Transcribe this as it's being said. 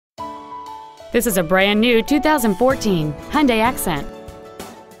This is a brand new 2014 Hyundai Accent.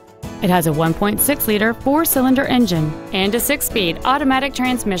 It has a 1.6-liter four-cylinder engine and a 6-speed automatic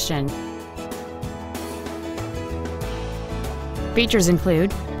transmission. Features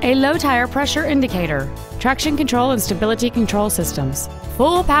include a low tire pressure indicator, traction control and stability control systems,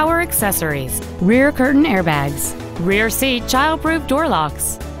 full power accessories, rear curtain airbags, rear seat child-proof door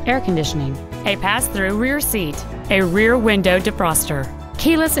locks, air conditioning, a pass-through rear seat, a rear window defroster,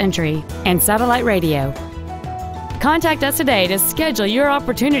 keyless entry, and satellite radio. Contact us today to schedule your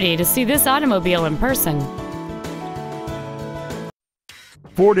opportunity to see this automobile in person.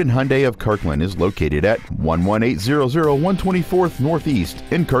 Ford and Hyundai of Kirkland is located at 11800 124th Northeast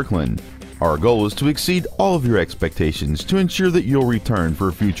in Kirkland. Our goal is to exceed all of your expectations to ensure that you'll return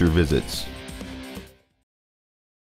for future visits.